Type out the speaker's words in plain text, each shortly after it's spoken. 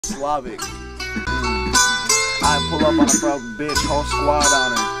Slavic. I pull up on a broke bitch, whole squad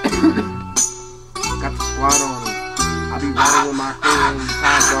on her. Got the squad on her. I be riding with my crew and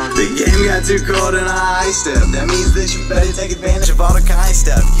time guard. The game got too cold and I iced up. That means that you better take advantage of all the kind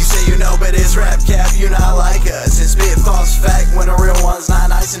stuff. You say you know, but it's rap cap, you not like us. And spit false fact when the real one's not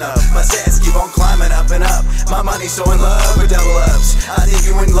nice enough. My stats keep on climbing up and up. My money's so in love with double ups. I think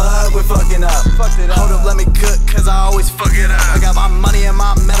you in love with fucking up. Hold up, let me cook, cause I always fuck it up. I got my money and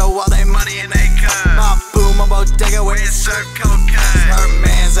my metal while they money in they cup. My boom, my bodega where it's served cold cut. Her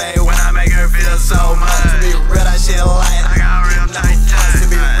man say when I make her feel so much. To be real, that shit light, I got real tight touch. To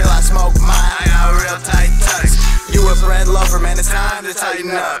be real, I smoke mine, I got real tight touch. You a bread lover, man, it's time to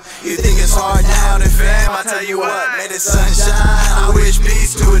tighten up. You think it's hard now to fam, I tell you what. Made the sunshine, I wish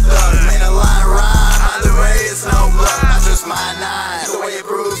peace to a thug. Made a line rhyme, either way it's no bluff. I just my nine, the way it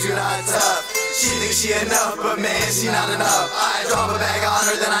proves you're not tough. She thinks she enough, but man, she not enough. I drop a bag on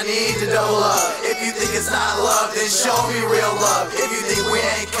her, then I need to double up. If you think it's not love, then show me real love. If you think we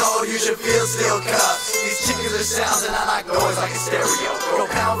ain't cold, you should feel steel cuffs. These chickens are sounds and I knock noise like a stereo. Go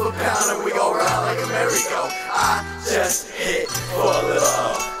pound for pound and we go round like a merry-go. I just hit for a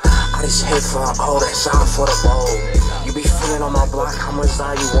little I just hit for an O, that shot for the bowl. You be feeling on my block, how much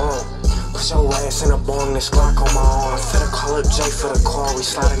die you want? Put your ass in a bong, this Glock on my arm. Finna call up Jay for the car, we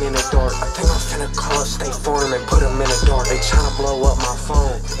sliding in the dark. I think I'm finna call up State Farm and put him in the dark. They tryna blow up my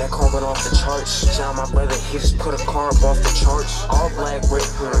phone, that car went off the charts. Shout my brother, he just put a car up off the charts. All black brick,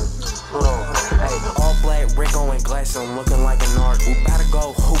 hold on, hey, all black Rico and glass, I'm looking like an art. We better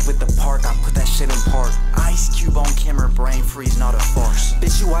go hoop at the park, I put that shit in park. Ice Cube on camera, brain freeze, not a farce.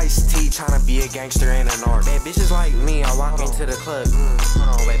 Bitch, you Ice-T, tryna be a gangster and an art. Bad bitches like me, I walk into the club.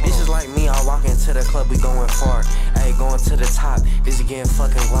 Hold on, bad bitches like me, I walk into the club, we going far. Ayy, going to the top, busy getting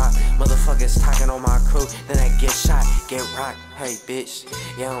fucking guap. Motherfuckers talking on my crew, then I get shot, get rocked. Hey bitch,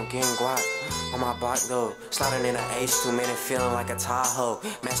 yeah, I'm getting guap on my block though. Sliding in an H2 minute, feeling like a Tahoe.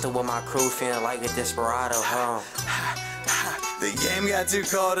 Master with my crew, feeling like a desperado. The game got too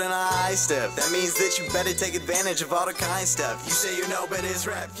cold and I iced up. That means that you better take advantage of all the kind stuff. You say you know, but it's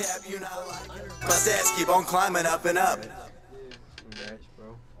rap cap, you not like it. My stats keep on climbing up and up. Congrats,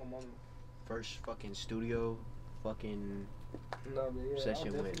 bro. I'm on first fucking studio fucking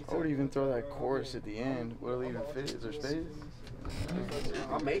session with. I would even throw that chorus at the end. Will it even fit? Is there space?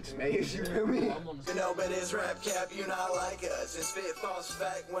 I'll make space, you feel me? You know, but it's rap cap, you not like us. And spit false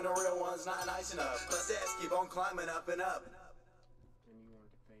fact when the real one's not nice enough. My stats keep on climbing up and up.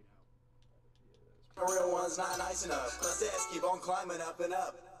 The real one's not nice enough. My stats keep on climbing up and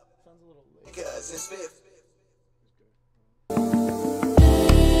up. Cause and spit